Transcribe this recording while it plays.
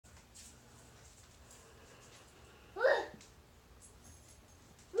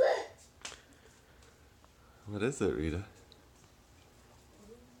What is it, Rita?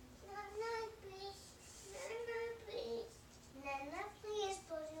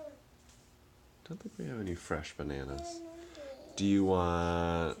 I don't think we have any fresh bananas. Do you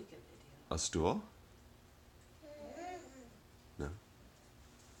want a stool? No.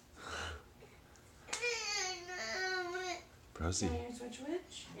 Rosie. Which?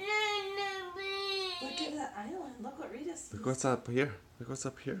 Look at the island. Look what Rita sees. Look what's up here. Look what's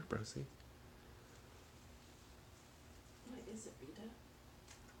up here, Rosie. What is it, Rita?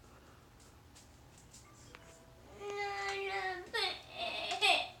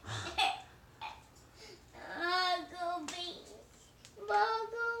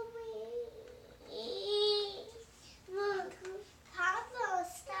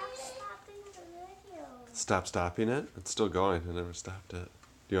 Stop stopping it? It's still going. I never stopped it.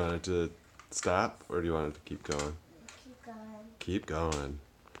 Do you want it to stop or do you want it to keep going? Keep going. Keep going.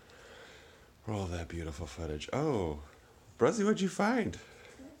 Roll that beautiful footage. Oh, Rosie, what'd you find?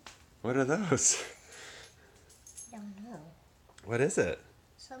 What are those? I don't know. What is it?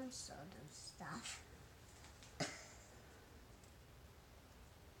 Some sort of stuff.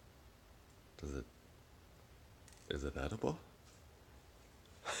 Is it edible?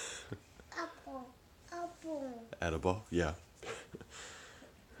 Apple. Apple. Edible? Yeah.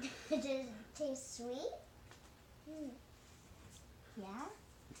 Does it taste sweet? Yeah?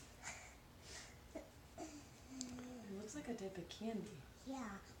 It looks like a type of candy.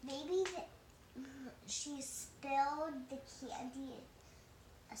 Yeah. Maybe she spilled the candy.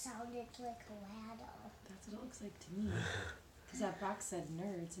 It sounded like a ladle. That's what it looks like to me. Because that box said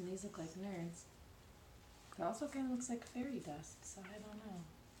nerds, and these look like nerds. It also kind of looks like fairy dust, so I don't know.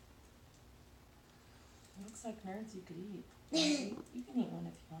 It looks like nerds you could eat. You can eat one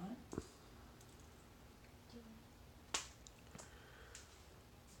if you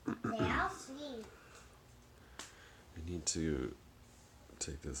want. They are sweet. We need to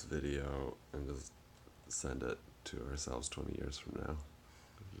take this video and just send it to ourselves 20 years from now.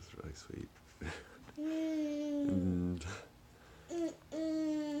 It's really sweet. Yum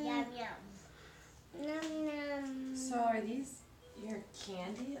yum. Num num. So are these your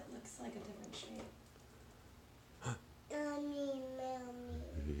candy? It looks like a different shape. Mommy.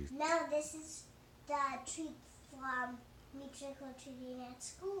 No, this is the treat from me trick-or-treating at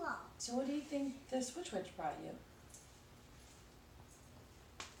school. So what do you think the Switch Witch brought you?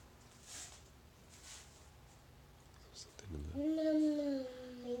 Something in the...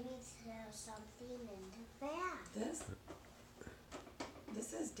 Maybe there's something in the bag.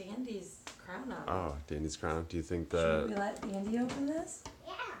 This is Dandy's crown on it. Oh, Dandy's crown. Do you think Should we that... let Dandy open this?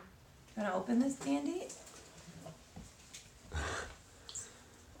 Yeah. You want to open this, Dandy?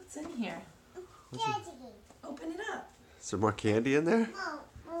 What's in here? Candy. Open it up. Is there more candy in there? No.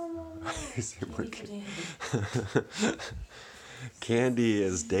 Is there more Candy for candy? Candy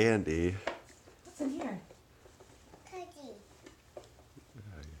is dandy. What's in here? Cookie.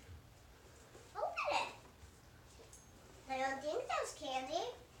 Open it. I don't think there's candy.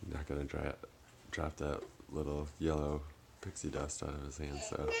 I'm not gonna drop that little yellow pixie dust out of his hand,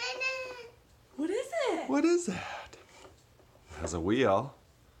 so... What is it? What is that? It has a wheel.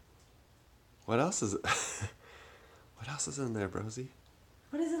 What else is it? What else is in there, Rosie?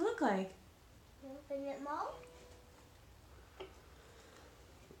 What does it look like? Open it, Mom.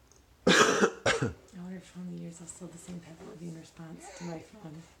 I wonder if 20 years I'll still have the same type of living response to my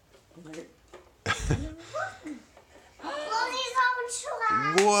phone alert. Woozy's on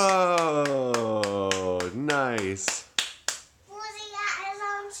track. Whoa! Nice. Woozy got his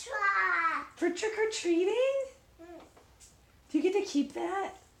own track. For trick-or-treating? Do you get to keep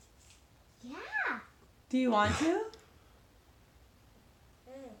that? Yeah. Do you want to?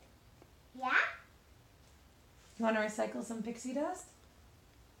 Yeah? You want to recycle some pixie dust?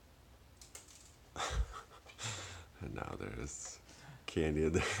 And now there's candy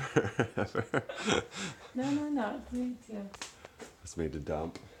in there forever. No. Me too. It's made to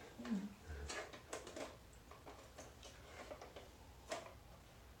dump.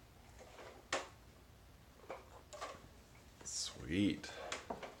 Sweet.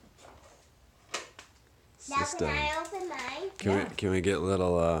 Now can I open mine? Can we get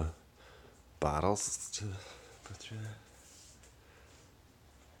little bottles to put through that?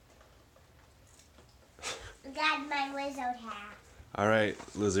 Got my wizard hat. All right,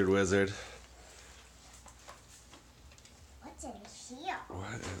 Lizard Wizard. What's in here?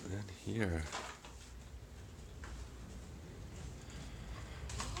 What is in here?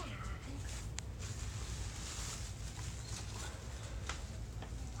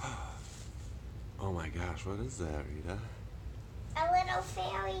 Oh my gosh, what is that, Rita? A little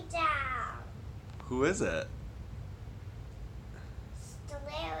fairy doll. Who is it?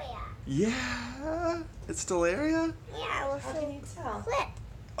 Stellaria. Yeah, it's Stellaria? Yeah, with How can you tell? clip.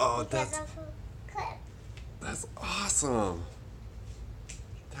 Oh, Because of a clip. that's awesome.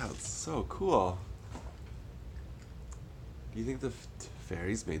 That's so cool. Do you think the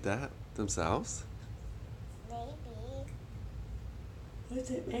fairies made that themselves? Maybe. What's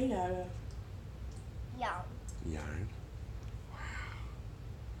it made out of? Yeah. Yarn.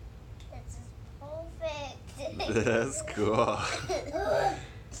 This is perfect. That's cool.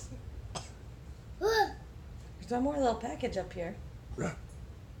 There's one more little package up here.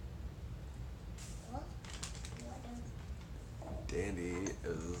 Dandy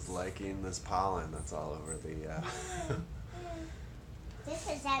is liking this pollen that's all over the. This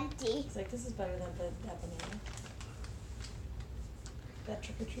is empty. It's like, this is better than that banana. That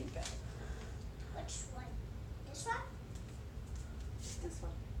trick or treat bag. Which one? This one? This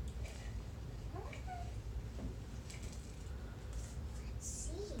one. Let's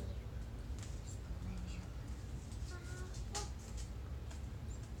see.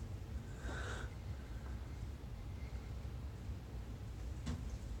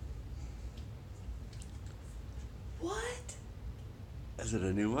 What? Is it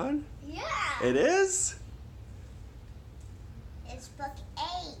a new one? Yeah. It is? It's book 8.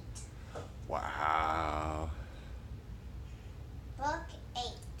 Wow. Book 8.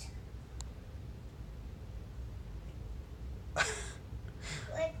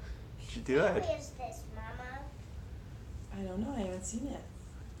 What Did you do it? story is this, Mama? I don't know. I haven't seen it.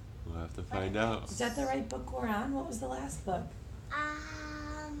 We'll have to find out. Is that the right book we're on? What was the last book?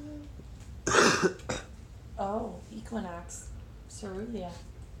 Oh, Equinox. Cerulean.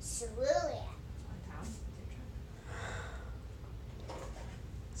 Cerulean.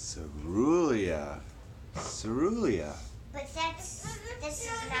 Cerulean. Cerulean. But this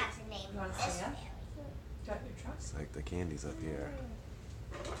is not the name You wanna of say this that? fairy. Got your truck? It's like the candies up here.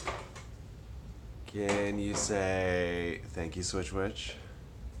 Can you say thank you, Switch Witch?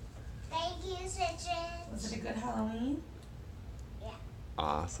 Thank you, Citrus. Was it a good Halloween? Yeah.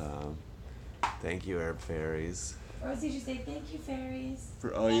 Awesome. Thank you, Herb Fairies, Rosie, did you say thank you, fairies?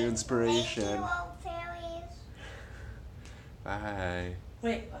 for all your inspiration. Thank you, old fairies. Bye.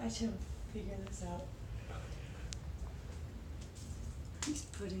 Wait, I should figure this out. He's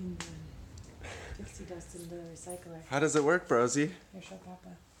putting the pixie dust in the recycler. How does it work, Brosie? Here, show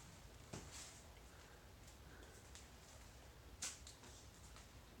Papa.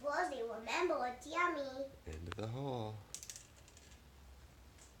 Rosie, remember, it's yummy. Into the hole.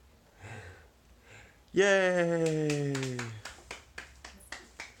 Yay!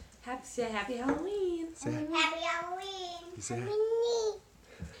 Say happy Halloween. Say, Happy Halloween. You say- Happy